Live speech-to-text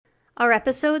Our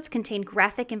episodes contain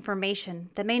graphic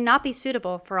information that may not be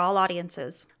suitable for all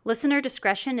audiences. Listener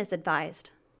discretion is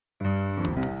advised. Would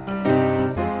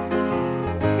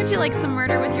you like some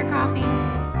murder with your coffee?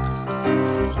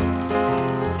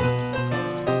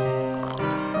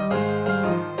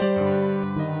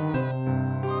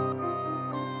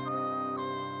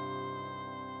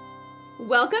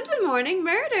 Welcome to Morning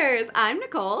Murders. I'm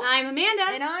Nicole. I'm Amanda.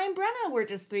 And I'm Brenna. We're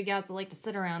just three gals that like to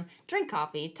sit around, drink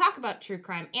coffee, talk about true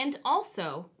crime, and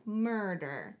also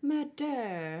murder.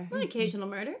 Murder. An occasional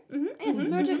murder. Yes,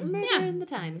 murder in the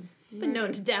times. Been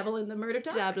known to dabble in the murder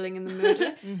talk. Dabbling in the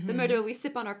murder. The murder we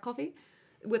sip on our coffee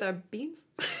with our beans.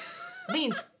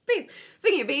 Beans. Beans.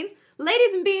 Speaking of beans,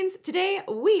 ladies and beans, today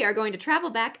we are going to travel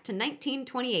back to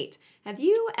 1928. Have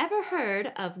you ever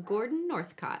heard of Gordon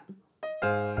Northcott?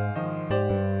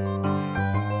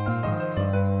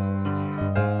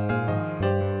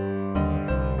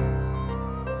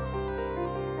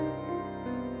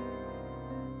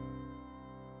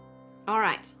 All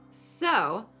right,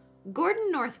 so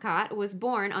Gordon Northcott was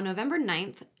born on November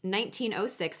 9th,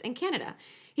 1906 in Canada.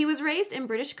 He was raised in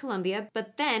British Columbia,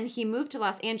 but then he moved to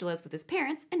Los Angeles with his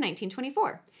parents in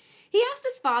 1924. He asked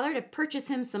his father to purchase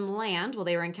him some land while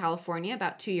they were in California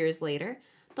about 2 years later.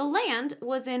 The land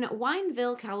was in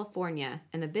Wineville, California,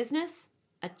 and the business,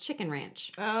 a chicken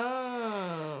ranch.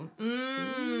 Oh.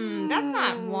 That's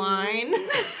not wine.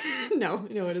 No,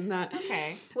 it is not.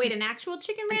 Okay. Wait, an actual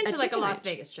chicken ranch A or like a chicken Las ranch.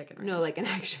 Vegas chicken ranch? No, like an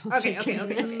actual Okay.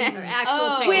 chicken ranch.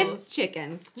 Actual chickens. With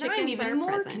chickens. Now I'm Chickens even are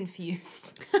more present.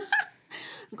 confused.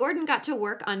 Gordon got to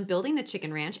work on building the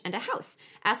chicken ranch and a house,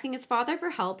 asking his father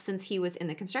for help since he was in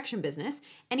the construction business,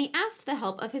 and he asked the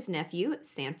help of his nephew,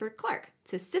 Sanford Clark.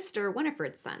 It's his sister,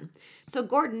 Winifred's son. So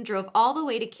Gordon drove all the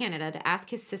way to Canada to ask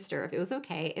his sister if it was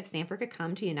okay if Sanford could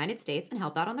come to the United States and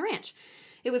help out on the ranch.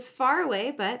 It was far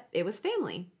away, but it was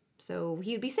family, so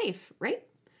he'd be safe, right?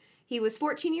 He was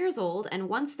 14 years old, and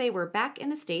once they were back in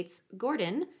the States,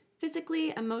 Gordon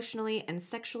physically, emotionally, and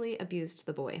sexually abused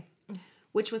the boy,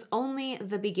 which was only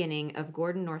the beginning of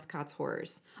Gordon Northcott's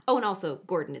horrors. Oh, and also,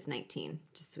 Gordon is 19,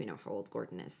 just so we know how old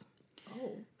Gordon is.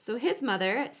 Oh. So his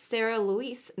mother, Sarah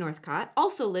Louise Northcott,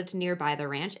 also lived nearby the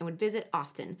ranch and would visit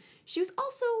often. She was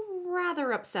also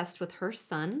rather obsessed with her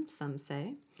son, some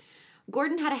say.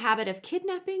 Gordon had a habit of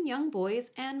kidnapping young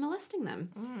boys and molesting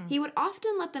them. He would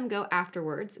often let them go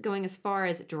afterwards, going as far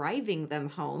as driving them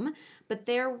home, but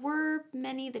there were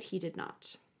many that he did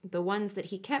not. The ones that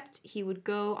he kept, he would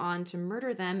go on to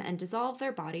murder them and dissolve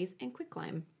their bodies in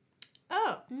quicklime.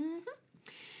 Oh.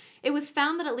 It was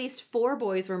found that at least 4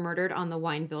 boys were murdered on the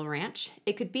Wineville Ranch.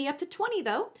 It could be up to 20,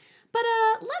 though. But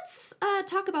let's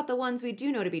talk about the ones we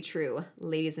do know to be true.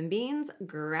 Ladies and beans,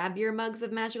 grab your mugs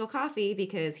of magical coffee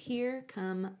because here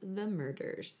come the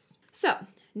murders. So,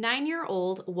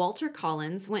 9-year-old Walter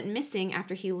Collins went missing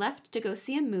after he left to go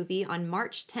see a movie on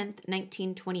March 10th,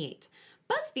 1928.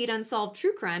 BuzzFeed Unsolved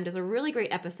True Crime does a really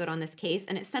great episode on this case,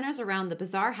 and it centers around the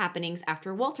bizarre happenings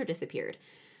after Walter disappeared.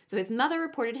 So his mother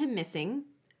reported him missing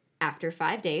after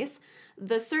 5 days.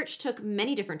 The search took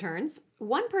many different turns.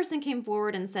 One person came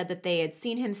forward and said that they had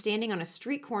seen him standing on a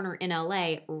street corner in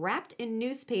LA, wrapped in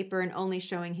newspaper and only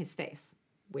showing his face.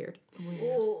 Weird.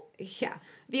 Ooh. Yeah.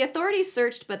 The authorities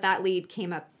searched, but that lead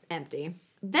came up empty.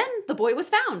 Then the boy was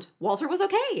found. Walter was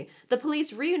okay. The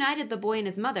police reunited the boy and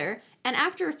his mother, and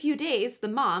after a few days, the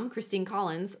mom, Christine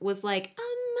Collins, was like,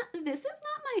 this is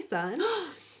not my son.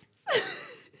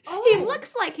 He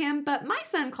looks like him, but my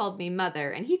son called me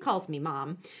mother, and he calls me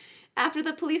mom. After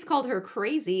the police called her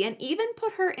crazy and even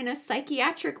put her in a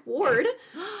psychiatric ward,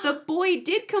 the boy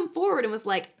did come forward and was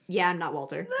like, yeah, I'm not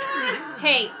Walter.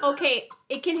 Hey, okay,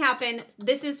 it can happen.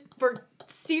 This is for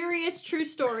serious true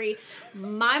story.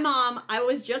 My mom, I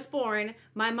was just born.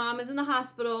 My mom is in the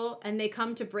hospital and they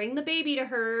come to bring the baby to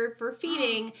her for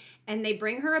feeding and they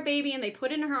bring her a baby and they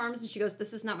put it in her arms and she goes,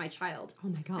 this is not my child. Oh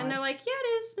my God. And they're like, yeah, it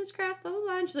is, Miss Kraft, blah, blah,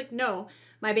 blah. And she's like, no,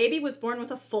 my baby was born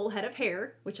with a full head of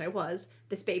hair, which I was.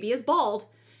 This baby is bald.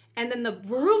 And then the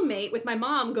roommate with my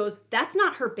mom goes, that's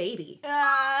not her baby.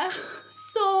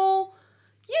 So,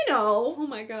 oh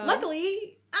my God.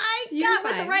 luckily, I You're got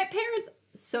with the fine. right parents.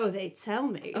 So they tell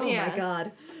me. Oh Yeah. my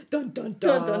God. Dun, dun,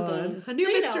 Dun, dun, dun. A new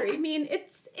So, mystery. I mean,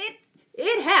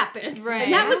 it happens. Right.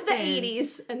 And that was the Happens.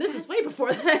 80s. And this is way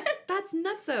before that. That's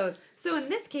nutsos. So in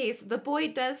this case, the boy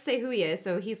does say who he is.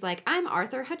 So he's like, I'm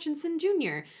Arthur Hutchinson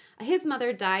Jr. His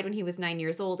mother died when he was 9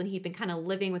 years old, and he'd been kind of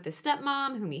living with his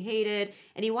stepmom, whom he hated,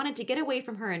 and he wanted to get away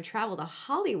from her and travel to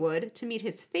Hollywood to meet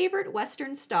his favorite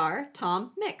Western star,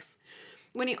 Tom Mix.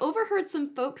 When he overheard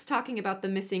some folks talking about the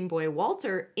missing boy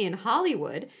Walter in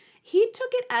Hollywood, He took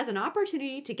it as an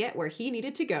opportunity to get where he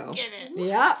needed to go. Get it.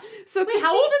 Yep. So Wait,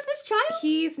 how old is this child?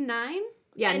 He's 9.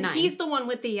 Yeah, and 9. he's the one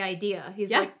with the idea. He's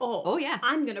Yeah. like, Oh, yeah.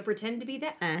 I'm going to pretend to be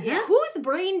that. Uh-huh. Yeah. Whose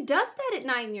brain does that at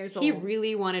 9 years old? He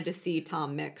really wanted to see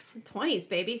Tom mix. 20s,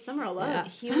 baby. Summer of love.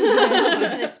 He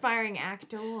was an aspiring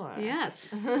actor. Yes.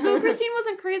 So Christine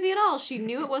wasn't crazy at all. She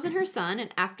knew it wasn't her son,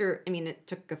 and it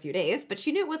took a few days, but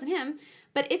she knew it wasn't him.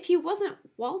 But if he wasn't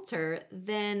Walter,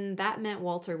 then that meant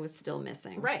Walter was still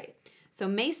missing. Right. So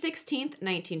May 16th,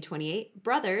 1928,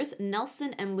 brothers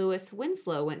Nelson and Lewis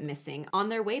Winslow went missing on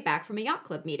their way back from a yacht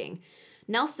club meeting.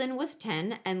 Nelson was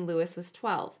 10 and Lewis was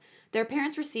 12. Their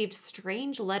parents received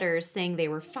strange letters saying they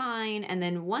were fine, and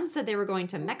then one said they were going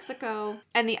to Mexico,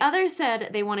 and the other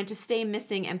said they wanted to stay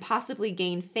missing and possibly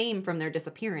gain fame from their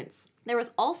disappearance. There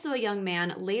was also a young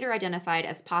man later identified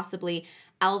as possibly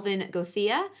Alvin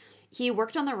Gothea. He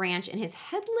worked on the ranch, and his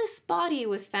headless body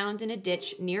was found in a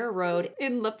ditch near a road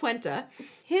in La Puente.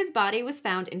 His body was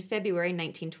found in February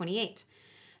 1928.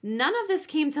 None of this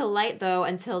came to light, though,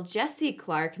 until Jessie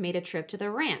Clark made a trip to the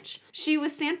ranch. She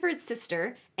was Sanford's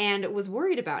sister and was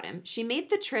worried about him. She made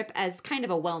the trip as kind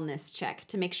of a wellness check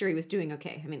to make sure he was doing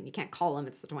okay. I mean, you can't call him,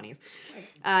 it's the 20s.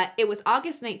 It was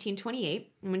August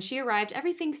 1928, and when she arrived,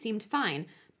 everything seemed fine.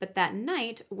 But that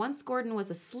night, once Gordon was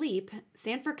asleep,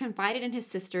 Sanford confided in his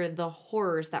sister the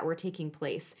horrors that were taking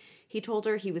place. He told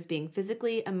her he was being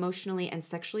physically, emotionally, and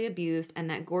sexually abused, and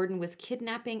that Gordon was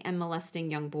kidnapping and molesting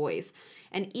young boys,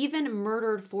 and even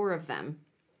murdered 4 of them.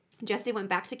 Jessie went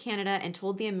back to Canada and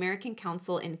told the American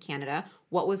Council in Canada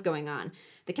what was going on.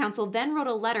 The council then wrote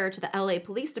a letter to the LA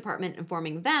Police Department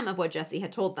informing them of what Jessie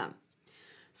had told them.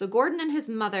 So Gordon and his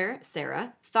mother,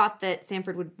 Sarah, thought that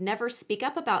Sanford would never speak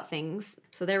up about things,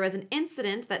 so there was an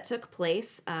incident that took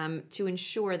place to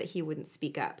ensure that he wouldn't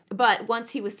speak up. But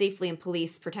once he was safely in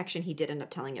police protection, he did end up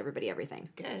telling everybody everything.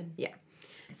 Good. Yeah.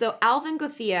 So Alvin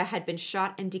Gothea had been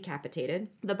shot and decapitated.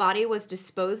 The body was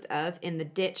disposed of in the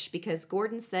ditch because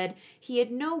Gordon said he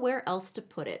had nowhere else to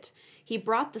put it. He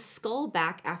brought the skull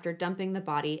back after dumping the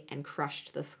body and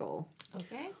crushed the skull.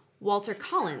 Okay. Walter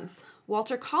Collins.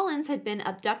 Walter Collins had been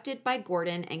abducted by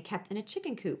Gordon and kept in a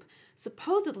chicken coop.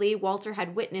 Supposedly, Walter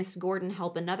had witnessed Gordon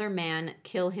help another man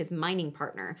kill his mining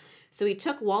partner. So he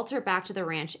took Walter back to the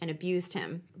ranch and abused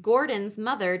him. Gordon's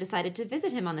mother decided to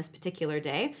visit him on this particular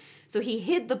day. So he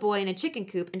hid the boy in a chicken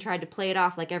coop and tried to play it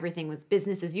off like everything was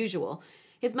business as usual.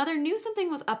 His mother knew something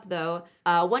was up, though.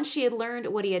 Once she had learned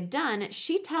what he had done,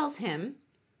 she tells him,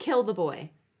 kill the boy.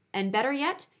 And better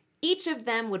yet, each of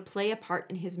them would play a part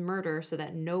in his murder so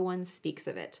that no one speaks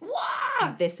of it.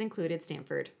 Wow. This included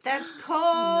Sanford. That's cold.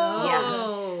 Yeah.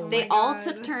 Oh They my all God.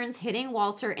 took turns hitting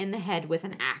Walter in the head with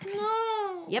an axe.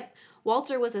 No. Yep.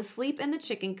 Walter was asleep in the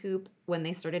chicken coop when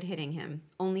they started hitting him.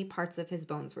 Only parts of his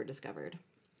bones were discovered.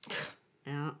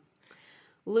 Yeah.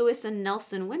 Lewis and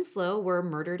Nelson Winslow were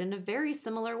murdered in a very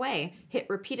similar way, hit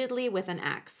repeatedly with an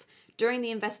axe. During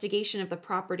the investigation of the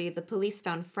property, the police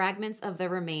found fragments of their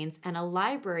remains and a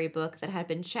library book that had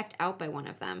been checked out by one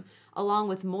of them, along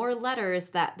with more letters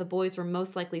that the boys were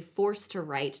most likely forced to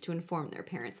write to inform their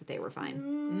parents that they were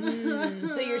fine.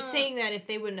 So you're saying that if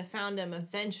they wouldn't have found him,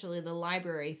 eventually the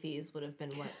library fees would have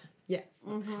been what? Yes.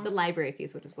 The library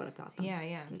fees would is what I thought them. Yeah,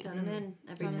 yeah. Done him in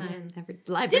every Done 'em time. in. Every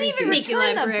library Didn't even fees. Sneaky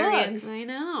return the librarians. book. I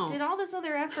know. Did all this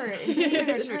other effort and didn't even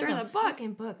Didn't return return the the book.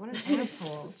 fucking book. What an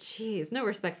asshole. Jeez, no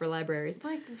respect for libraries.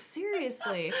 Like,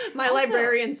 seriously. My Also-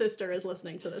 librarian sister is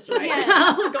listening to this right Yeah.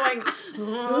 now, going,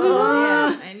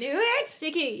 Yeah, I knew it.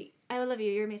 JK, I love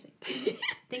you. You're amazing.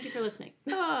 Thank you for listening.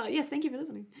 Yes, thank you for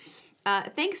listening.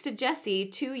 Thanks to Jessie,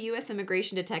 2 U.S.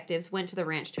 immigration detectives went to the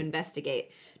ranch to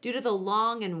investigate. Due to the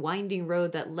long and winding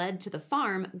road that led to the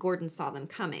farm, Gordon saw them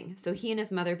coming, so he and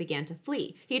his mother began to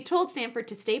flee. He had told Sanford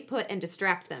to stay put and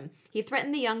distract them. He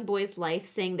threatened the young boy's life,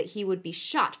 saying that he would be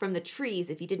shot from the trees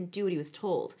if he didn't do what he was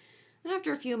told. And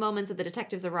after a few moments of the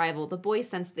detective's arrival, the boy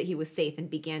sensed that he was safe and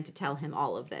began to tell him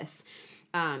all of this.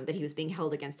 That he was being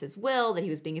held against his will, that he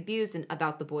was being abused, and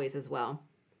about the boys as well.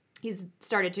 He's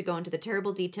started to go into the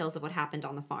terrible details of what happened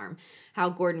on the farm,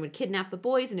 how Gordon would kidnap the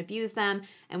boys and abuse them,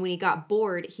 and when he got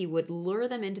bored, he would lure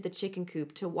them into the chicken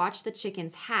coop to watch the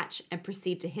chickens hatch and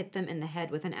proceed to hit them in the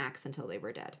head with an axe until they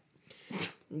were dead.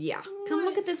 Yeah. Come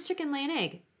look at this chicken lay an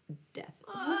egg. Death.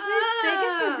 Was there, I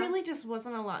guess there really just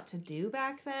wasn't a lot to do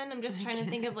back then. I'm just trying to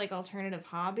think of, like, alternative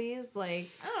hobbies. Like,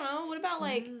 I don't know. What about,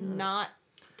 like, not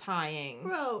tying?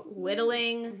 Bro,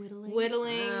 whittling.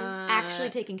 Whittling. Actually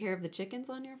taking care of the chickens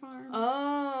on your farm.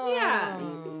 Oh. Yeah.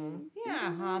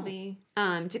 Yeah, hobby.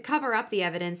 To cover up the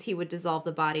evidence, he would dissolve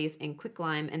the bodies in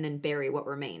quicklime and then bury what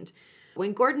remained.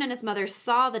 When Gordon and his mother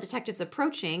saw the detectives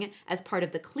approaching as part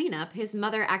of the cleanup, his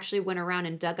mother actually went around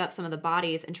and dug up some of the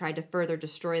bodies and tried to further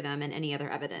destroy them and any other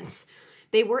evidence.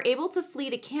 They were able to flee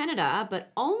to Canada,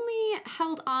 but only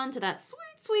held on to that sweet,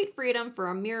 sweet freedom for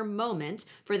a mere moment,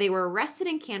 for they were arrested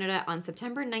in Canada on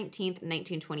September 19th,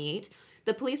 1928.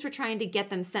 The police were trying to get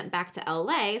them sent back to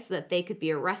LA so that they could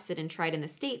be arrested and tried in the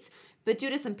States, but due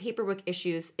to some paperwork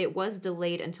issues, it was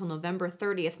delayed until November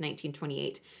 30th,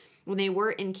 1928. When they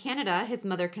were in Canada, his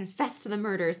mother confessed to the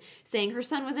murders, saying her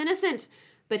son was innocent,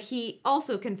 but he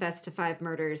also confessed to 5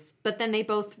 murders. But then they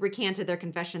both recanted their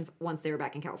confessions once they were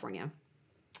back in California.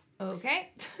 Okay.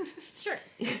 Sure.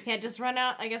 Yeah, just run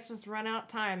out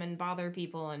time and bother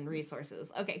people and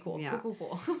resources. Okay, cool. Yeah.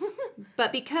 Cool.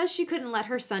 But because she couldn't let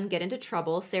her son get into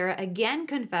trouble, Sarah again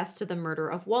confessed to the murder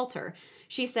of Walter.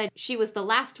 She said she was the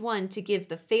last one to give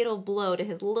the fatal blow to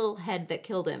his little head that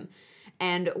killed him,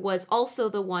 and was also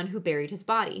the one who buried his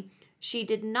body. She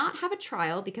did not have a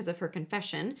trial because of her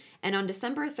confession, and on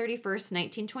December 31st,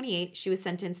 1928, she was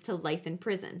sentenced to life in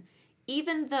prison,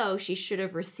 even though she should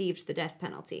have received the death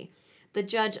penalty. The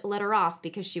judge let her off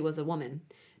because she was a woman.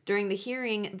 During the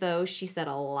hearing, though, she said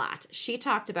a lot. She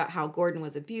talked about how Gordon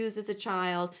was abused as a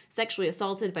child, sexually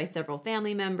assaulted by several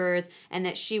family members, and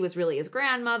that she was really his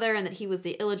grandmother, and that he was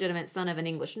the illegitimate son of an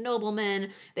English nobleman,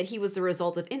 that he was the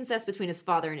result of incest between his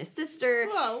father and his sister.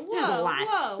 Whoa, There's a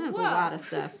lot. There's a lot of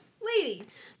stuff. Lady.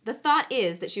 The thought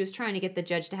is that she was trying to get the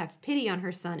judge to have pity on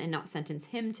her son and not sentence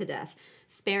him to death,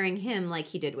 sparing him like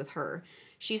he did with her.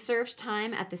 She served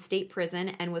time at the state prison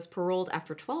and was paroled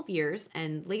after 12 years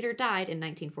and later died in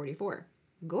 1944.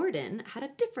 Gordon had a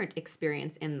different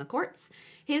experience in the courts.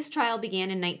 His trial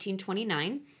began in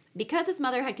 1929. Because his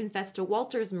mother had confessed to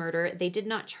Walter's murder, they did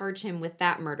not charge him with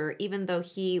that murder, even though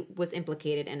he was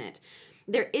implicated in it.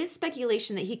 There is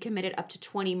speculation that he committed up to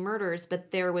 20 murders,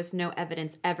 but there was no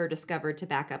evidence ever discovered to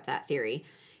back up that theory.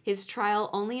 His trial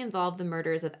only involved the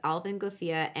murders of Alvin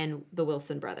Gothea and the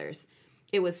Wilson brothers.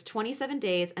 It was 27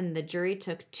 days, and the jury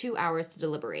took 2 hours to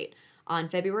deliberate. On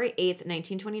February 8th,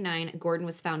 1929, Gordon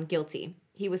was found guilty.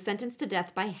 He was sentenced to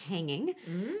death by hanging.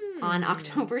 On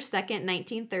October 2nd,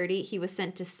 1930, he was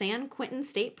sent to San Quentin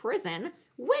State Prison,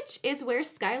 which is where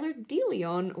Skylar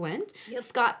DeLeon went. Yep.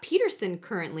 Scott Peterson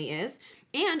currently is,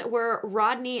 and where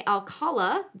Rodney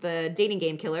Alcala, the dating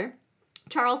game killer,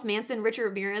 Charles Manson, Richard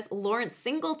Ramirez, Lawrence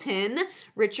Singleton,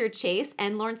 Richard Chase,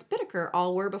 and Lawrence Bittaker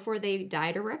all were before they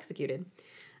died or were executed.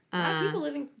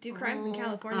 People do crimes in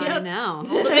California. I know.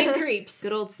 All the big creeps.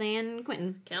 Good old San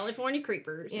Quentin. California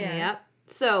creepers. Yeah. Yep.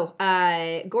 So,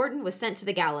 Gordon was sent to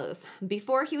the gallows.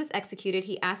 Before he was executed,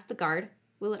 he asked the guard,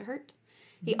 "Will it hurt?"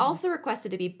 He also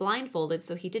requested to be blindfolded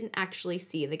so he didn't actually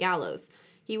see the gallows.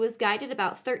 He was guided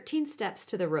about 13 steps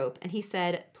to the rope, and he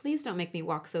said, "Please don't make me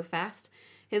walk so fast."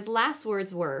 His last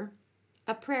words were,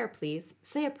 "A prayer, please.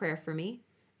 Say a prayer for me."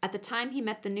 At the time he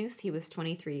met the noose, he was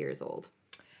 23 years old.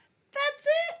 That's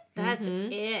it? That's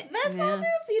it. That's all news.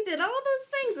 You did all those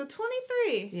things at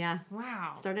 23. Yeah.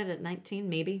 Wow. Started at 19,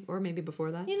 maybe, or maybe before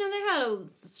that. You know, they had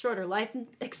a shorter life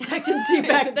expectancy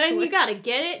back then. You gotta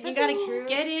get it. You That's gotta true.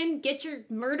 get in, get your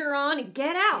murder on, and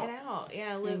get out. Get out.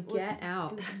 Yeah, Get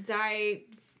out. Die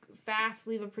fast,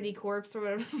 leave a pretty corpse or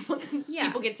whatever. Yeah.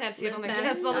 People get tattooed on their Fast,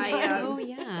 chests all the die time. young. Oh,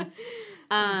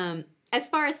 yeah. As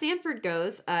far as Sanford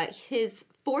goes, his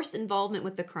forced involvement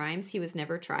with the crimes, he was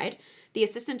never tried. The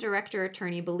assistant director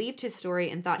attorney believed his story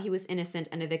and thought he was innocent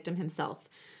and a victim himself.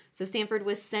 So Sanford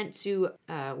was sent to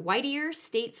Whittier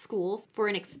State School for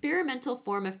an experimental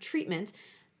form of treatment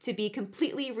to be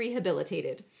completely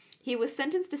rehabilitated. He was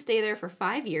sentenced to stay there for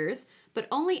 5 years, but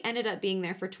only ended up being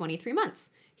there for 23 months.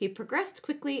 He progressed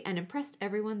quickly and impressed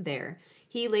everyone there.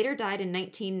 He later died in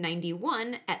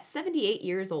 1991 at 78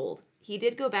 years old. He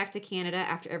did go back to Canada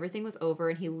after everything was over,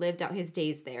 and he lived out his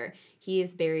days there. He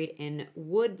is buried in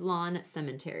Woodlawn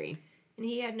Cemetery. And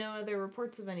he had no other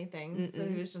reports of anything, so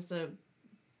he was just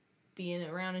being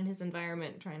around in his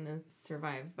environment trying to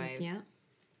survive by...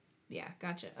 Yeah,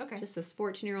 gotcha. Okay. Just this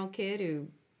 14-year-old kid who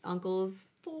uncles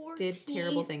did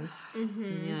terrible things.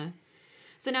 Yeah.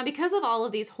 So now, because of all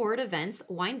of these horrid events,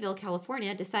 Wineville,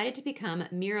 California decided to become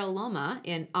Mira Loma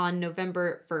on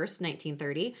November 1st,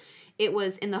 1930. It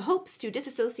was in the hopes to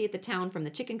disassociate the town from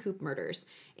the chicken coop murders.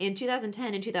 In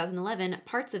 2010 and 2011,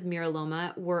 parts of Mira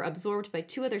Loma were absorbed by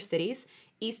 2 other cities,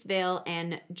 Eastvale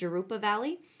and Jurupa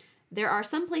Valley. There are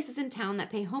some places in town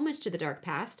that pay homage to the dark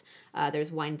past.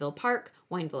 There's Wineville Park,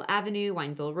 Wineville Avenue,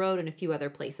 Wineville Road, and a few other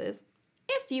places.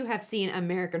 If if you have seen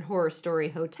American Horror Story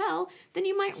Hotel, then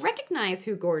you might recognize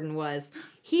who Gordon was.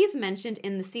 He's mentioned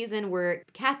in the season where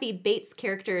Kathy Bates'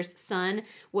 character's son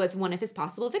was one of his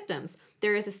possible victims.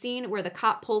 There is a scene where the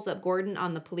cop pulls up Gordon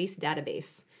on the police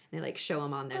database. They like show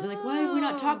him on there. They're like, why have we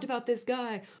not talked about this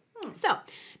guy? So,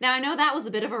 now I know that was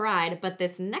a bit of a ride, but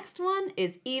this next one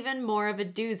is even more of a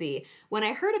doozy. When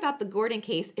I heard about the Gordon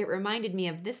case, it reminded me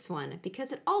of this one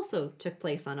because it also took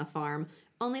place on a farm,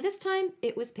 only this time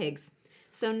it was pigs.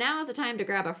 So now is the time to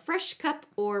grab a fresh cup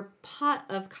or pot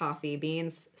of coffee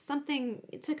beans, something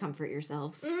to comfort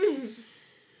yourselves.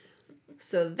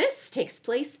 So this takes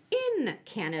place in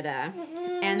Canada,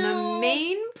 and the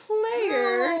main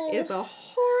player is a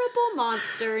horrible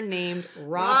monster named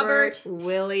Robert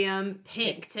William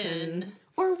Pickton.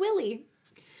 Or Willie.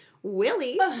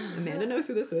 Willie. Amanda knows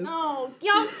who this is. Oh,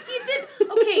 y'all, you did.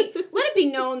 Okay, let it be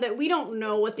known that we don't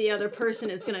know what the other person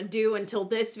is going to do until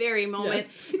this very moment.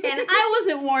 Yes. And I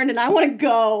wasn't warned, and I want to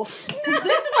go.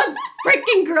 This one's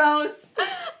freaking gross.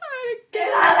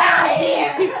 Get out of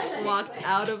here! She's walked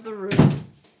out of the room.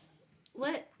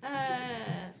 What?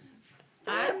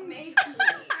 I'm making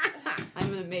I'm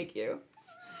gonna make you.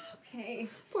 Okay.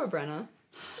 Poor Brenna.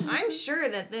 I'm sure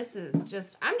that this is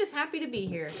just... I'm just happy to be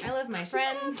here. I love my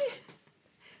friends.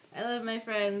 I love my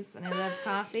friends, and I love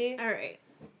coffee. All right.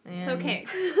 And It's okay.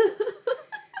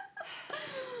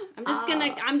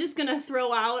 I'm just gonna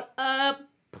throw out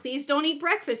please don't eat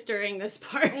breakfast during this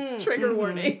part. Trigger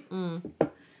warning.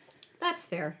 That's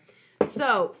fair.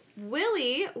 So,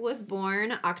 Willie was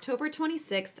born October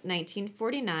 26th,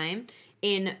 1949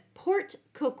 in Port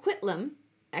Coquitlam.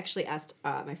 Actually asked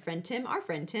our friend Tim,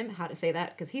 how to say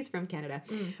that because he's from Canada.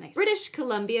 Nice. British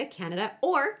Columbia, Canada,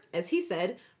 or, as he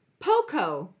said,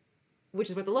 POCO, which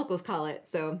is what the locals call it.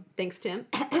 So, thanks, Tim.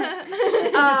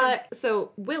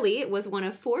 So, Willie was one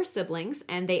of 4 siblings,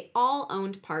 and they all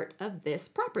owned part of this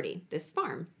property, this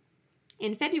farm.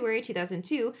 In February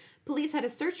 2002, police had a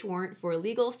search warrant for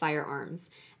illegal firearms.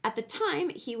 At the time,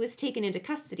 he was taken into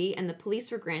custody, and the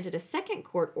police were granted a second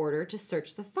court order to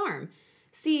search the farm.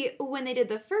 See, when they did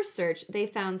the first search, they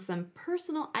found some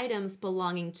personal items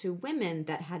belonging to women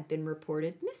that had been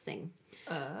reported missing.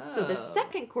 So the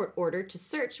second court order to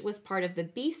search was part of the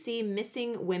BC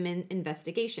Missing Women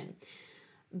investigation.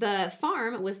 The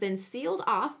farm was then sealed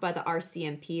off by the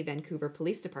RCMP Vancouver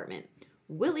Police Department.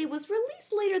 Willie was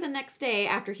released later the next day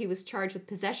after he was charged with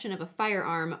possession of a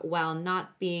firearm while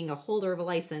not being a holder of a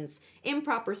license,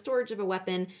 improper storage of a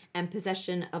weapon, and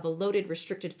possession of a loaded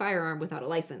restricted firearm without a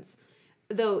license.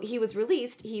 Though he was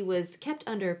released, he was kept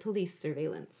under police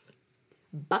surveillance.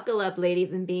 Buckle up,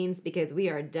 ladies and beans, because we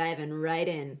are diving right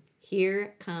in.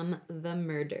 Here come the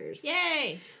murders.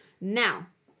 Yay! Now,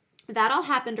 that all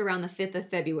happened around the 5th of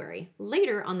February.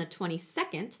 Later, on the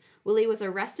 22nd, Willie was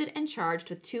arrested and charged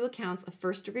with 2 accounts of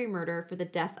first-degree murder for the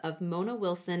death of Mona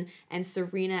Wilson and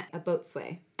Serena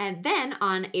Abotswe. And then,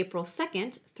 on April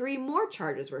 2nd, 3 more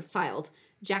charges were filed.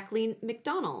 Jacqueline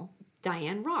McDonnell,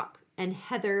 Diane Rock, and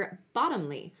Heather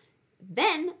Bottomley.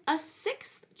 Then, a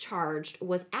 6th charge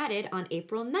was added on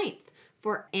April 9th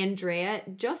for Andrea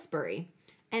Josbury.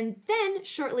 And then,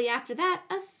 shortly after that,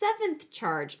 a 7th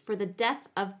charge for the death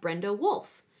of Brenda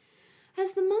Wolfe.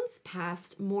 As the months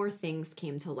passed, more things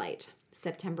came to light.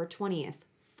 September 20th,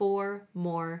 4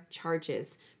 more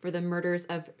charges for the murders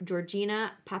of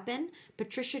Georgina Papin,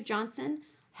 Patricia Johnson,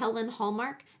 Helen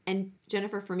Hallmark, and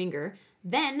Jennifer Ferminger.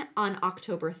 Then, on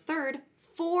October 3rd,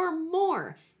 4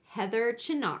 more. Heather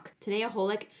Chinook, Tanea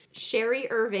Holick, Sherry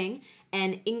Irving,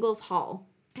 and Ingalls Hall.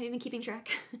 Have you been keeping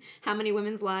track? How many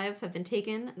women's lives have been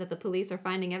taken that the police are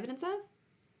finding evidence of?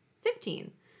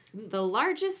 15. The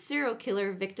largest serial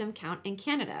killer victim count in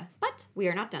Canada. But we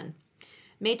are not done.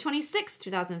 May 26,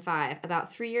 2005,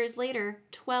 about 3 years later,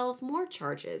 12 more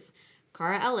charges.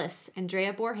 Cara Ellis,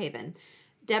 Andrea Borhaven,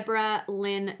 Deborah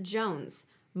Lynn Jones,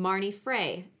 Marnie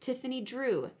Frey, Tiffany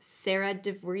Drew, Sarah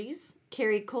DeVries,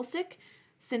 Carrie Kolsick,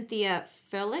 Cynthia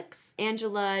Felix,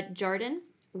 Angela Jardin,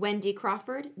 Wendy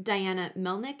Crawford, Diana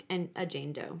Melnick, and a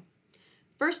Jane Doe.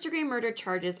 First-degree murder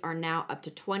charges are now up to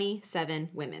 27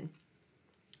 women.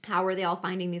 How were they all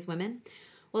finding these women?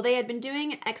 Well, they had been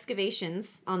doing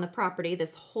excavations on the property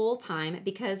this whole time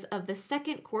because of the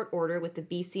second court order with the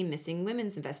BC Missing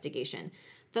Women's investigation.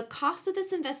 The cost of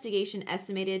this investigation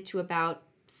estimated to about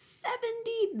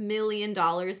 $70 million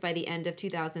by the end of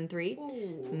 2003.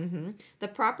 The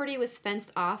property was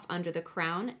fenced off under the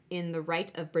Crown in the right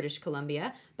of British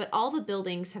Columbia, but all the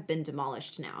buildings have been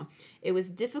demolished now. It was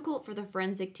difficult for the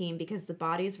forensic team because the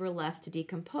bodies were left to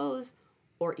decompose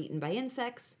or eaten by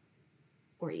insects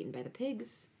or eaten by the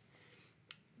pigs.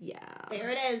 Yeah. There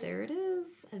it is. There it is.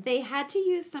 they had to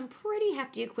use some pretty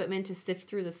hefty equipment to sift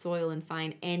through the soil and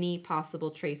find any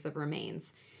possible trace of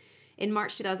remains. In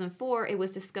March 2004, it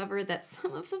was discovered that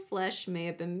some of the flesh may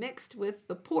have been mixed with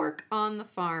the pork on the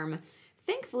farm.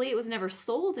 Thankfully, it was never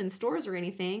sold in stores or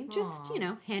anything, just,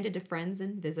 handed to friends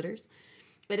and visitors.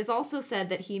 But it's also said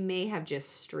that he may have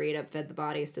just straight up fed the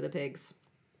bodies to the pigs.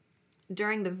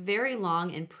 During the very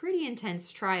long and pretty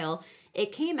intense trial,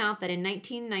 it came out that in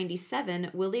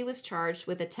 1997, Willie was charged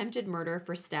with attempted murder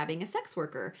for stabbing a sex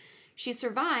worker. She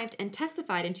survived and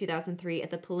testified in 2003 at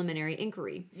the preliminary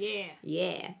inquiry.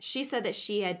 Yeah. She said that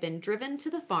she had been driven to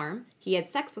the farm, he had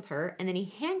sex with her, and then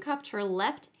he handcuffed her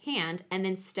left hand and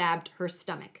then stabbed her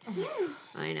stomach.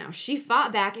 I know. She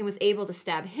fought back and was able to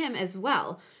stab him as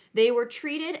well. They were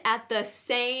treated at the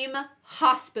same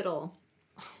hospital.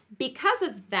 Because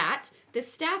of that, the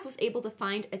staff was able to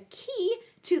find a key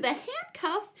to the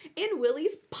handcuff in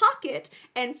Willie's pocket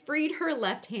and freed her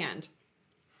left hand.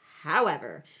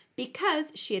 However,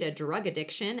 because she had a drug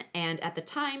addiction and at the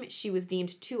time she was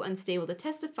deemed too unstable to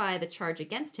testify the charge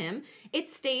against him, it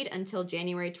stayed until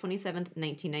January 27th,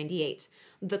 1998.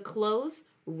 The clothes,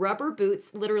 rubber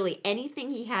boots, literally anything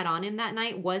he had on him that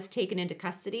night was taken into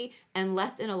custody and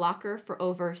left in a locker for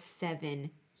over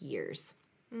 7 years.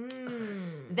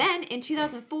 Then, in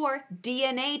 2004,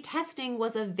 DNA testing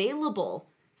was available.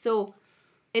 So,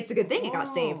 it's a good thing it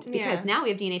got saved because now we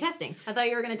have DNA testing. I thought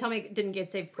you were going to tell me it didn't get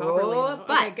saved properly.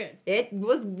 But good.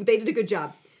 They did a good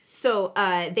job. So,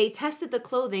 they tested the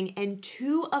clothing and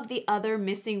 2 of the other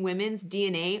missing women's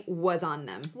DNA was on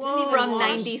them. From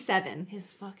 97.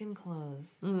 His fucking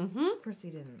clothes. Mm-hmm. Of course he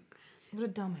didn't. What a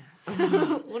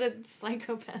dumbass. What a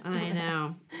psychopath dumbass. I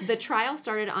know. The trial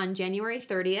started on January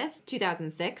 30th,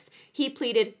 2006. He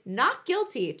pleaded not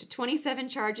guilty to 27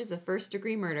 charges of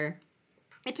first-degree murder.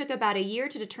 It took about a year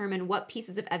to determine what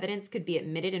pieces of evidence could be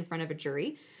admitted in front of a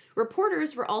jury.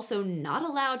 Reporters were also not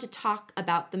allowed to talk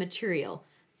about the material.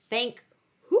 Thank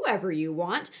whoever you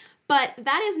want, but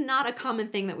that is not a common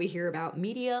thing that we hear about.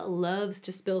 Media loves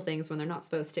to spill things when they're not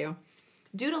supposed to.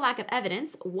 Due to lack of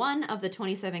evidence, one of the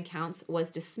 27 counts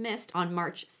was dismissed on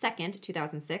March 2nd,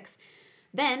 2006.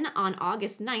 Then, on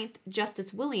August 9th,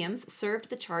 Justice Williams served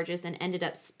the charges and ended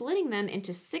up splitting them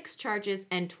into 6 charges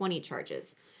and 20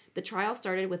 charges. The trial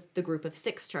started with the group of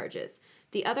 6 charges.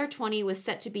 The other 20 was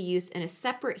set to be used in a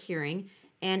separate hearing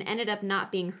and ended up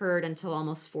not being heard until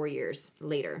almost 4 years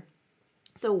later.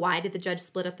 So why did the judge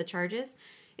split up the charges?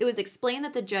 It was explained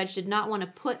that the judge did not want to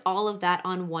put all of that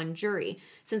on one jury,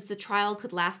 since the trial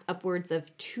could last upwards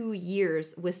of 2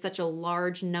 years with such a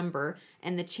large number,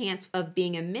 and the chance of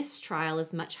being a mistrial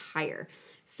is much higher.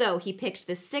 So he picked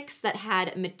the 6 that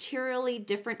had materially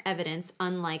different evidence,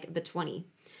 unlike the 20.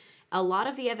 A lot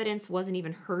of the evidence wasn't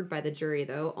even heard by the jury,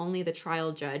 though, only the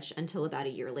trial judge until about a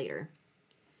year later.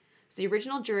 So the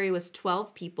original jury was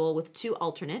 12 people with 2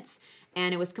 alternates,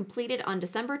 and it was completed on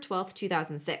December 12th,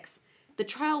 2006. The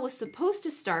trial was supposed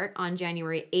to start on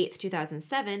January 8th,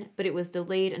 2007, but it was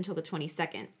delayed until the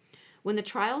 22nd. When the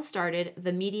trial started,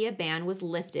 the media ban was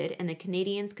lifted and the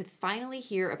Canadians could finally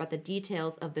hear about the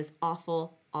details of this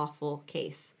awful, awful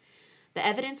case. The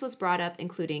evidence was brought up,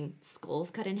 including skulls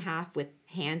cut in half with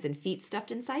hands and feet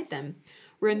stuffed inside them,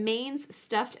 remains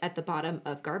stuffed at the bottom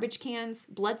of garbage cans,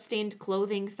 blood-stained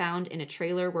clothing found in a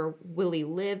trailer where Willie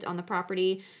lived on the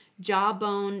property,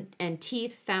 jawbone and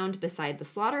teeth found beside the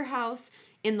slaughterhouse.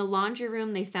 In the laundry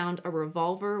room, they found a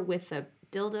revolver with a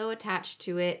dildo attached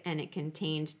to it, and it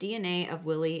contained DNA of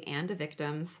Willie and the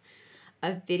victims.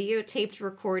 A videotaped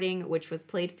recording, which was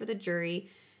played for the jury,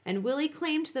 and Willie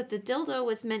claimed that the dildo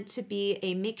was meant to be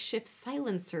a makeshift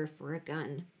silencer for a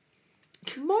gun.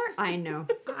 More, I know.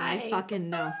 I fucking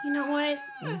know. You know what?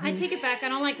 I take it back. I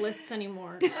don't like lists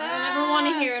anymore. I don't ever want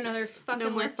to hear another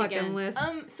fucking list again. Lists.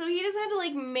 So he just had to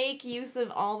like make use of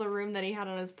all the room that he had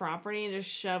on his property and just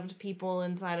shoved people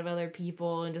inside of other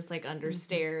people and just like under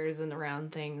stairs and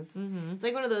around things. It's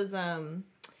like one of those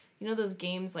those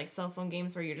games, like cell phone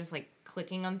games where you're just like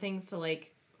clicking on things to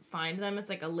like find them. It's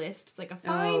like a list. It's like a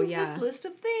find this list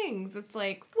of things. It's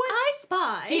like what I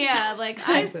spy. Yeah, like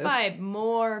I spied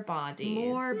more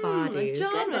bodies. Bodies. A Good with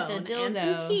jawbone a dildo. and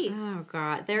some teeth. Oh,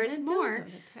 God. There's more.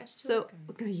 So,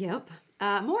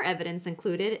 more evidence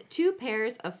included 2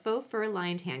 pairs of faux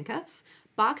fur-lined handcuffs,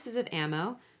 boxes of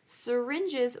ammo,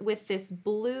 syringes with this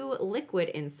blue liquid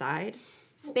inside,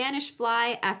 Spanish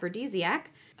fly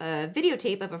aphrodisiac, a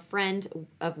videotape of a friend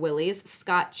of Willie's,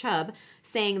 Scott Chubb,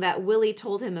 saying that Willie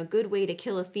told him a good way to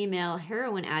kill a female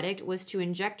heroin addict was to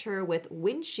inject her with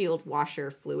windshield washer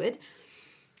fluid.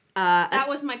 That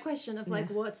was my question of like,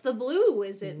 what's the blue?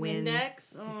 Is it Wind-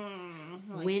 Windex?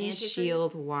 Like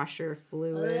windshield antifreeze? washer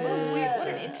fluid. Oh, wait, what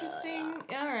an interesting.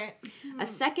 All right. A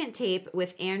second tape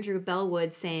with Andrew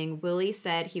Bellwood saying Willie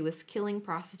said he was killing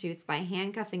prostitutes by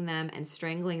handcuffing them and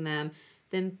strangling them,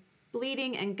 then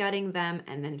bleeding and gutting them,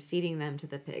 and then feeding them to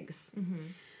the pigs.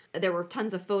 There were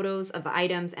tons of photos of the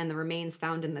items and the remains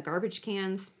found in the garbage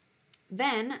cans.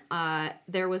 Then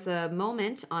there was a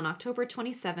moment on October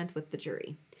 27th with the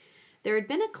jury. There had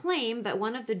been a claim that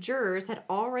one of the jurors had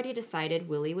already decided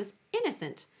Willie was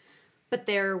innocent. But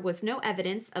there was no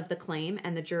evidence of the claim,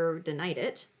 and the juror denied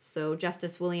it, so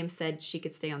Justice Williams said she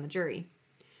could stay on the jury.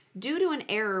 Due to an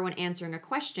error when answering a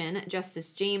question,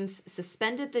 Justice James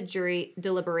suspended the jury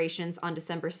deliberations on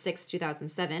December 6,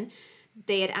 2007.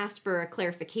 They had asked for a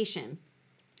clarification.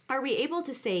 Are we able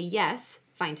to say yes,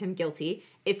 find him guilty,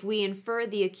 if we infer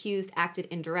the accused acted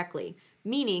indirectly?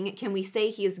 Meaning, can we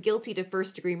say he is guilty to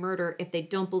first-degree murder if they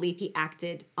don't believe he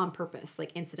acted on purpose,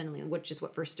 like incidentally, which is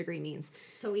what first degree means?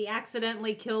 So he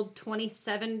accidentally killed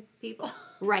 27 people.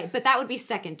 Right, but that would be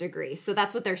second degree. So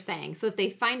that's what they're saying. So if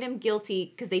they find him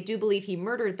guilty because they do believe he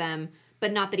murdered them,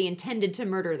 but not that he intended to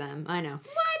murder them. I know.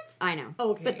 What? I know.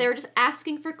 Okay. But they're just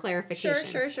asking for clarification.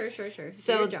 Sure.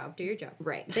 So- Do your job.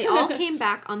 Right. They all came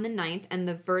back on the 9th, and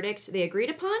the verdict they agreed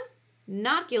upon?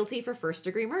 Not guilty for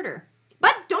first-degree murder.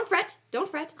 But don't fret.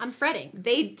 I'm fretting.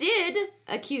 They did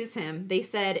accuse him. They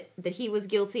said that he was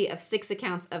guilty of 6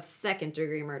 accounts of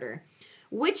second-degree murder,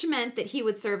 which meant that he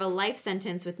would serve a life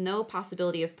sentence with no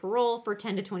possibility of parole for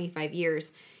 10 to 25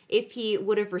 years. If he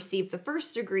would have received the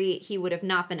first degree, he would have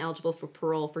not been eligible for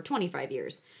parole for 25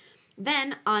 years.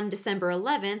 Then, on December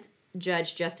 11th,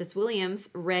 Judge Justice Williams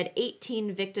read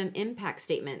 18 victim impact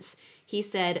statements. He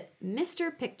said,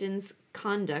 Mr. Picton's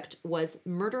conduct was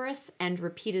murderous and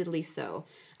repeatedly so.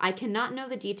 I cannot know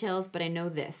the details, but I know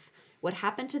this. What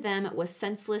happened to them was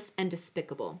senseless and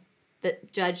despicable. The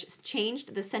judge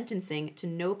changed the sentencing to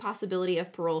no possibility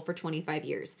of parole for 25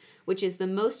 years, which is the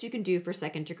most you can do for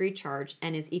second-degree charge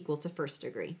and is equal to first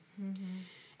degree.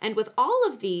 And with all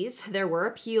of these, there were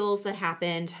appeals that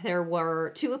happened. There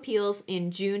were 2 appeals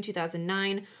in June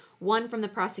 2009, one from the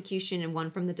prosecution and one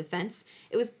from the defense.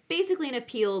 It was basically an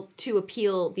appeal to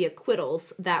appeal the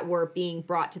acquittals that were being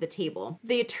brought to the table.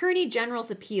 The Attorney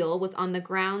General's appeal was on the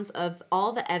grounds of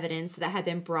all the evidence that had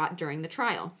been brought during the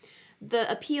trial.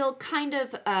 The appeal kind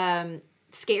of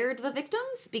scared the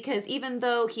victims because even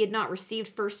though he had not received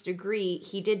first degree,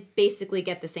 he did basically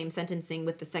get the same sentencing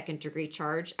with the second degree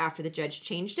charge after the judge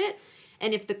changed it.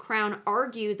 And if the Crown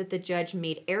argued that the judge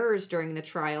made errors during the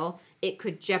trial, it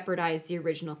could jeopardize the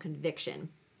original conviction.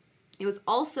 It was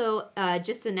also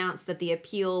just announced that the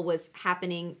appeal was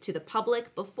happening to the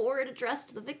public before it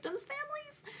addressed the victims'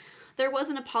 families. There was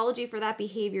an apology for that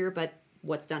behavior, but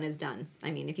what's done is done.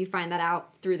 I mean, if you find that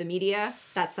out through the media,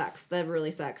 that sucks. That really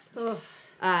sucks.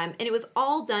 And it was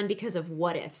all done because of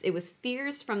what ifs. It was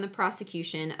fears from the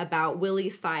prosecution about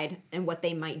Willie's side and what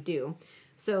they might do.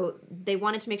 So they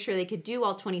wanted to make sure they could do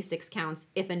all 26 counts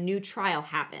if a new trial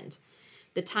happened.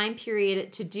 The time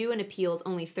period to do an appeal is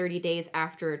only 30 days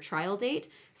after a trial date,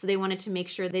 so they wanted to make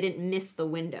sure they didn't miss the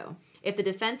window. If the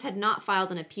defense had not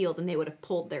filed an appeal, then they would have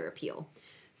pulled their appeal.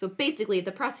 So basically,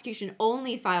 the prosecution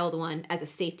only filed one as a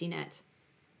safety net,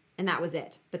 and that was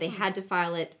it. But they had to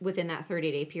file it within that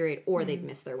 30-day period or they'd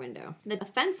miss their window. The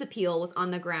defense appeal was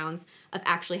on the grounds of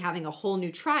actually having a whole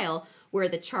new trial where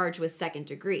the charge was second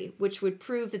degree, which would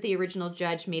prove that the original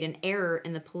judge made an error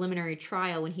in the preliminary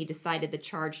trial when he decided the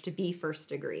charge to be first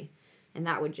degree. And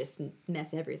that would just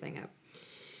mess everything up.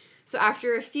 So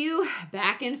after a few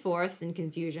back and forths and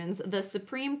confusions, the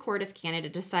Supreme Court of Canada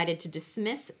decided to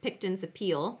dismiss Picton's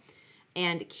appeal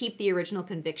and keep the original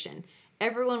conviction.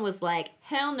 Everyone was like,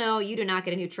 hell no, you do not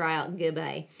get a new trial,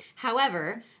 goodbye.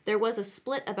 However, there was a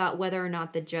split about whether or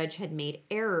not the judge had made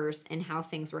errors in how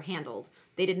things were handled.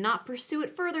 They did not pursue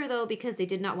it further, though, because they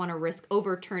did not want to risk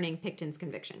overturning Picton's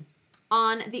conviction.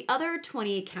 On the other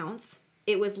 20 counts,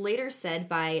 it was later said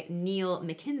by Neil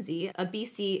McKinsey, a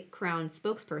BC Crown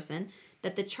spokesperson,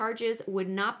 that the charges would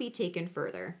not be taken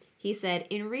further. He said,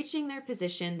 in reaching their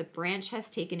position, the branch has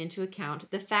taken into account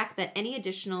the fact that any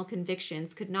additional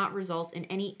convictions could not result in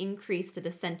any increase to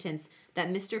the sentence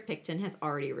that Mr. Picton has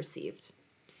already received.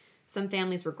 Some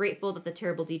families were grateful that the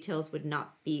terrible details would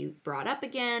not be brought up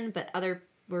again, but others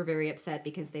were very upset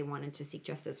because they wanted to seek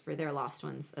justice for their lost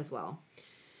ones as well.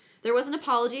 There was an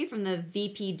apology from the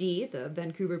VPD, the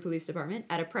Vancouver Police Department,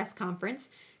 at a press conference,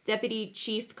 Deputy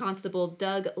Chief Constable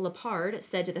Doug Lepard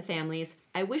said to the families,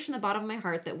 "I wish from the bottom of my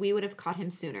heart that we would have caught him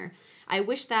sooner. I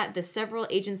wish that the several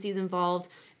agencies involved,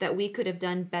 that we could have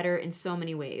done better in so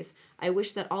many ways. I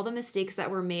wish that all the mistakes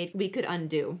that were made we could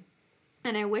undo.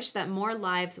 And I wish that more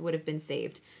lives would have been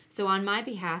saved. So on my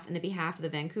behalf and the behalf of the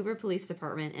Vancouver Police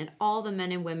Department and all the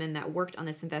men and women that worked on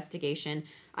this investigation,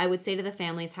 I would say to the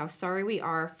families how sorry we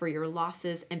are for your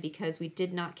losses and because we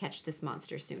did not catch this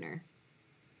monster sooner."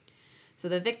 So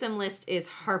the victim list is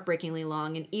heartbreakingly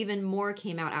long, and even more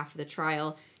came out after the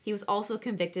trial. He was also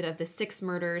convicted of the 6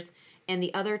 murders, and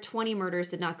the other 20 murders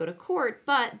did not go to court,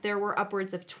 but there were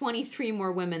upwards of 23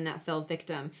 more women that fell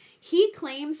victim. He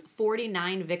claims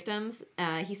 49 victims.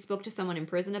 He spoke to someone in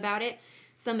prison about it.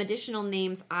 Some additional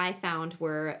names I found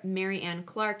were Mary Ann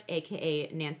Clark,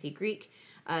 a.k.a. Nancy Greek,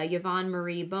 Yvonne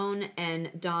Marie Bone,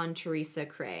 and Dawn Teresa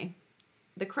Cray.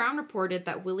 The Crown reported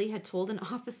that Willie had told an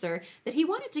officer that he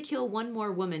wanted to kill one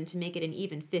more woman to make it an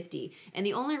even 50, and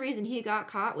the only reason he got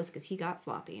caught was because he got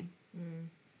sloppy.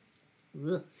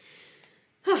 Ugh.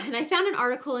 And I found an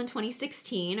article in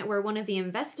 2016 where one of the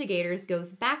investigators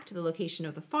goes back to the location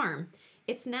of the farm.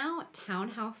 It's now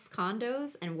townhouse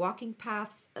condos and walking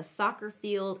paths, a soccer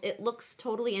field. It looks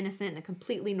totally innocent and a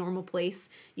completely normal place.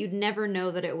 You'd never know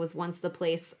that it was once the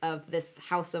place of this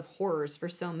house of horrors for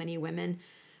so many women.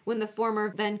 When the former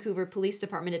Vancouver Police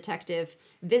Department detective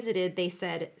visited, they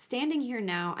said, "Standing here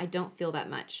now, I don't feel that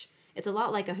much. It's a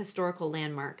lot like a historical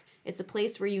landmark. It's a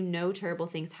place where you know terrible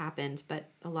things happened,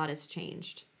 but a lot has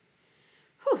changed."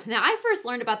 Whew. Now, I first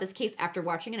learned about this case after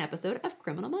watching an episode of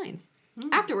Criminal Minds.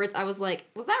 Afterwards, I was like,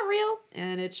 was that real?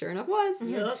 And it sure enough was.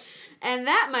 Yep. And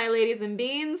that, my ladies and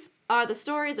beans, are the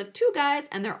stories of 2 guys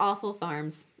and their awful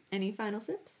farms. Any final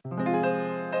sips?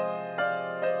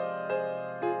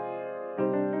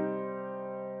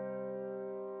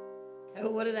 Oh,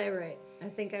 what did I write? I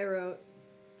think I wrote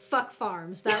fuck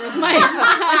farms. That was my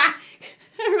I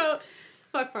wrote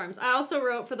fuck farms. I also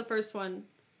wrote for the first one,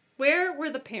 where were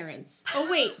the parents? Oh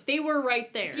wait, they were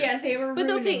right there. Yeah, they were But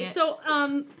ruining okay, it. so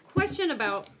question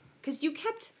about, because you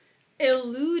kept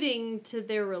alluding to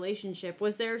their relationship.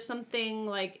 Was there something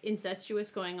like incestuous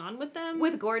going on with them?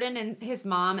 With Gordon and his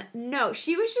mom, no,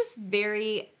 she was just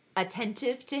very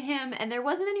attentive to him, and there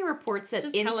wasn't any reports that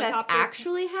Just incest helicopter?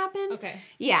 actually happened. Okay.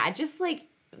 Yeah, just like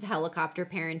helicopter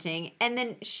parenting. And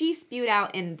then she spewed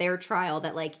out in their trial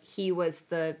that like he was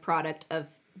the product of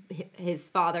his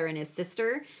father and his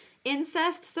sister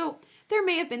incest. So there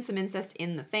may have been some incest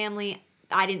in the family.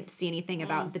 I didn't see anything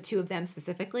about the 2 of them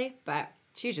specifically, but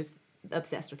she's just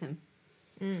obsessed with him.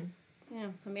 Yeah,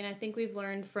 I mean, I think we've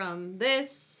learned from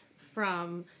this,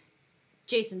 from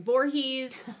Jason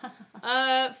Voorhees.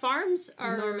 Farms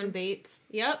are... Norman Bates.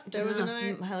 Yep, there Just was enough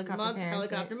another helicopter parents,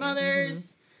 helicopter right?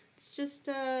 mothers. It's just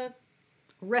a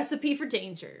recipe for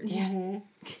danger. Yes.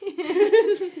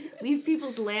 Leave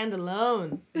people's land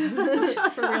alone.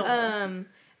 For real.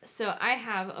 So I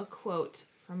have a quote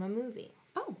from a movie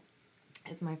Oh,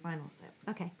 as my final sip.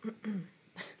 okay.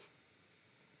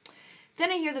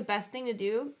 Then I hear the best thing to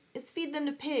do is feed them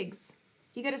to pigs.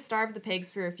 You gotta starve the pigs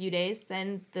for a few days,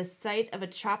 then the sight of a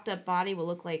chopped up body will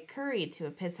look like curry to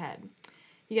a piss head.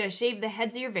 You gotta shave the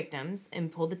heads of your victims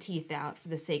and pull the teeth out for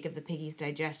the sake of the piggy's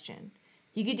digestion.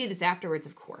 You could do this afterwards,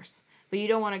 of course, but you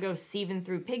don't want to go sieving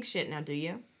through pig shit now, do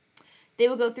you? They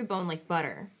will go through bone like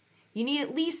butter. You need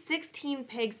at least 16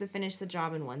 pigs to finish the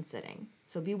job in one sitting.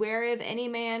 So be wary of any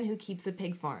man who keeps a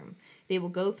pig farm. They will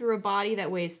go through a body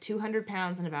that weighs 200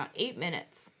 pounds in about 8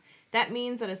 minutes. That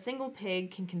means that a single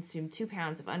pig can consume 2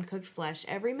 pounds of uncooked flesh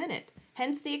every minute.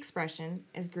 Hence the expression,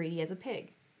 as greedy as a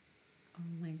pig. Oh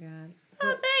my god.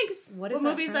 Oh, thanks. What is what that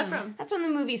movie is that from? from? That's from the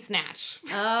movie Snatch.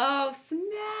 Oh,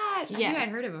 Snatch! I knew Yes. I'd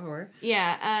heard of it before.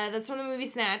 Yeah, that's from the movie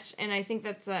Snatch, and I think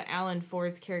that's Alan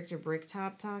Ford's character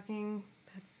Bricktop talking.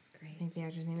 That's I great. think the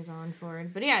actor's name is Alan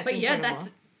Ford. But yeah, it's But yeah, incredible.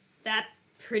 that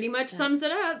pretty much sums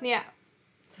it up. Yeah.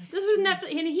 This was not,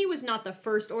 and he was not the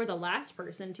first or the last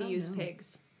person to Oh, use no.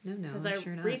 pigs. No, Because I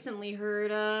sure not. recently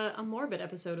heard a Morbid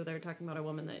episode where they were talking about a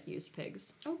woman that used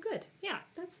pigs. Oh, good. Yeah.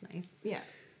 That's nice. Yeah.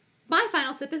 My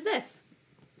final sip is this.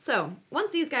 So,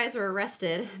 once these guys were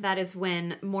arrested, that is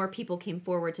when more people came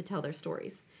forward to tell their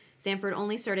stories. Sanford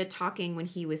only started talking when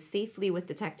he was safely with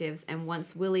detectives, and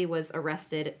once Willie was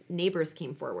arrested, neighbors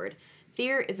came forward.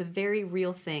 Fear is a very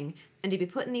real thing, and to be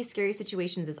put in these scary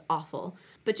situations is awful.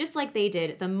 But just like they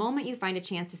did, the moment you find a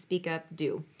chance to speak up,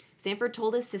 do. Sanford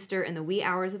told his sister in the wee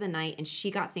hours of the night, and she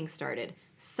got things started.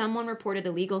 Someone reported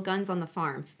illegal guns on the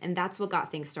farm, and that's what got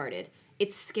things started.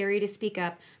 It's scary to speak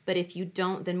up, but if you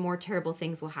don't, then more terrible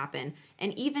things will happen.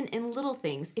 And even in little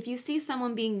things, if you see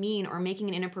someone being mean or making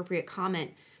an inappropriate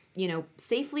comment,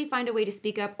 safely find a way to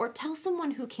speak up or tell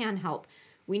someone who can help.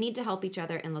 We need to help each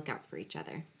other and look out for each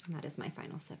other. And that is my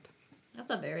final sip.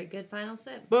 That's a very good final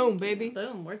sip. Boom, baby.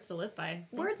 Boom. Words to live by.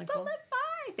 Thanks, Words to Nicole. live by.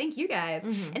 Thank you guys.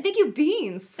 And thank you,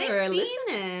 Beans, Thanks, for Beans.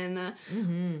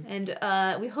 listening. And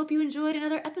we hope you enjoyed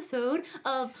another episode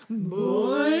of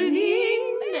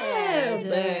Morning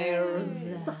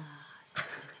Matters.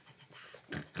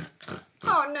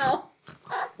 Oh, no.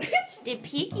 The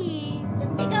piggies.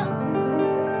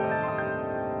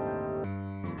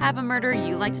 Have a murder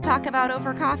you like to talk about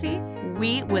over coffee?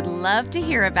 We would love to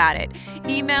hear about it.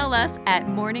 Email us at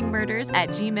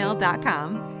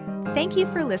morningmurders@gmail.com. Thank you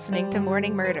for listening to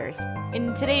Morning Murders.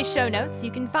 In today's show notes,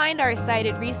 you can find our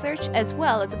cited research as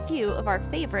well as a few of our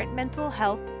favorite mental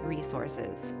health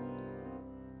resources.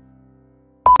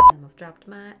 I almost dropped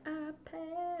my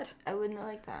iPad. I wouldn't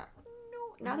like that.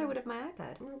 No, neither would have my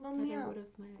iPad. Bum me Neither out. would have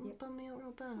my... You bum me out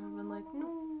real bad. I've been like,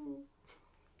 no.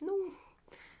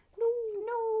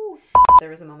 There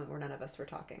was a moment where none of us were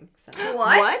talking. So.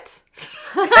 What?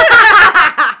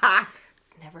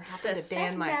 It's never happened a day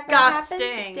in my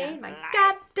Disgusting. Day in my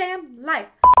goddamn life.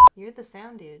 You're the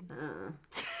sound dude. Uh.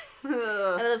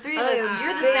 Out of the three of us,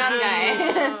 you're the sound guy.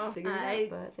 I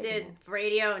did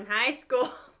radio in high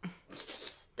school.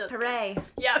 Hooray.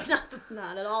 Yeah,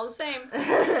 not at all the same.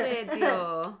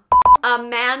 Radio.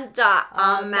 Amanda.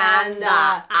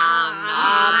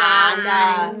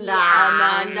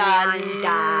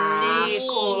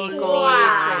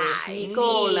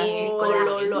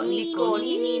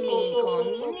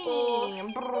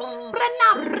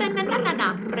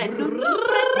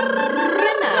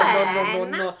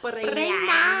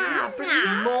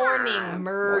 Morning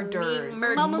murders.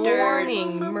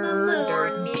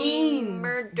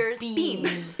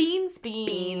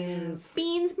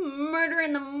 Beans murder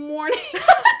in the morning.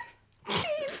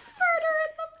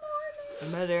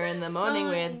 Murder in the morning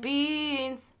with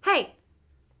beans. Hey.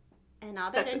 And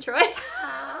Abed and Troy.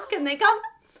 Can they come?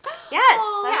 Yes,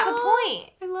 Oh, that's yeah. the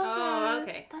point. I love Oh,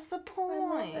 okay. That's the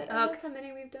point. it. I love how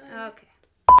many we've done. Okay.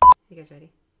 You guys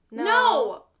ready?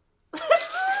 No.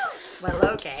 Well,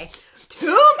 okay.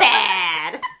 Too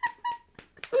bad.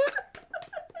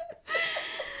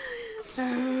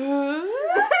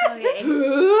 Okay.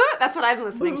 That's what I'm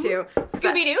listening to.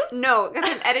 Scooby Doo. No, because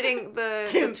I'm editing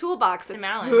the toolbox. Tim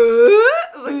Allen.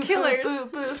 The killers. Oh,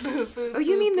 Oh,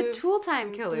 you mean the Tool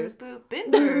Time Killers?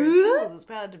 Bender Tools is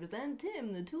proud to present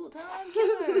Tim, the Tool Time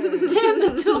Killer. Tim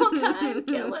the Tool Time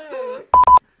Killer.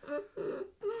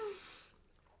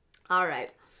 All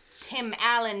right. Tim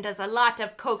Allen does a lot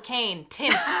of cocaine.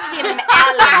 Tim Allen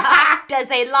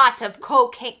does a lot of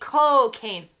cocaine.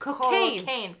 Cocaine.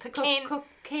 Cocaine. Cocaine.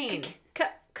 Cocaine.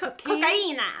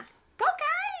 Cocaina.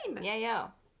 Cocaine. Yeah.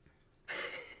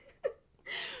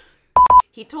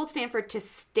 He told Stanford to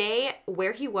stay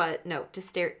where he was. No, to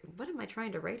stay. What am I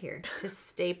trying to write here? To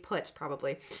stay put,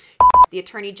 probably. The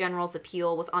Attorney General's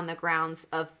appeal was on the grounds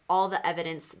of all the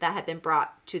evidence that had been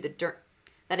brought to the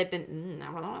that had been.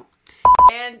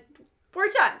 And we're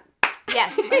done.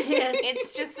 Yes.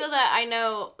 It's just so that I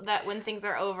know that when things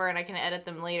are over and I can edit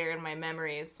them later in my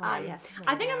memories. Yes.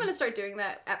 I think I'm going to start doing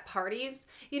that at parties.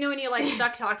 You know, when you're like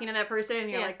stuck talking to that person and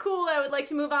you're like, cool, I would like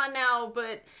to move on now,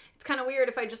 but it's kind of weird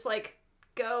if I just like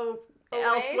go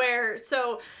elsewhere.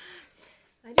 So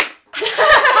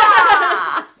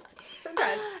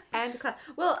And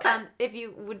well, if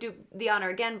you would do the honor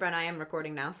again, Brenna, I am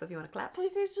recording now, so if you want to clap, But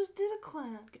you guys just did a clap.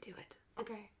 you could do it.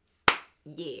 Okay.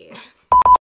 Yeah.